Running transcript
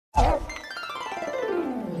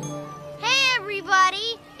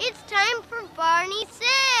Barney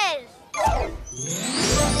says.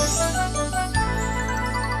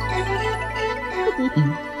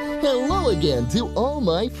 Hello again to all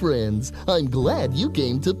my friends. I'm glad you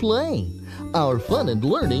came to play. Our fun and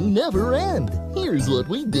learning never end. Here's what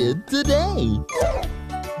we did today.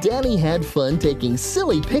 Danny had fun taking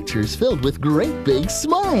silly pictures filled with great big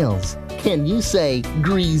smiles. Can you say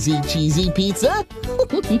greasy cheesy pizza?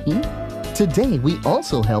 Today we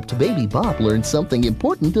also helped baby Bob learn something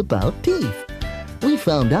important about teeth. We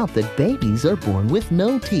found out that babies are born with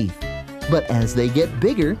no teeth. But as they get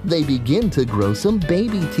bigger, they begin to grow some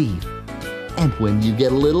baby teeth. And when you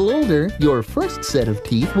get a little older, your first set of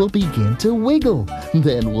teeth will begin to wiggle.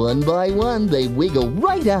 Then one by one, they wiggle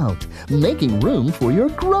right out, making room for your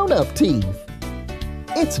grown-up teeth.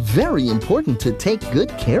 It's very important to take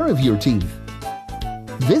good care of your teeth.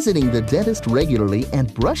 Visiting the dentist regularly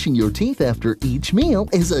and brushing your teeth after each meal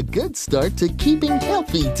is a good start to keeping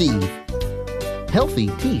healthy teeth. Healthy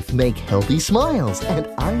teeth make healthy smiles, and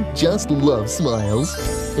I just love smiles.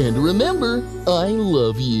 And remember, I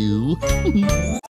love you.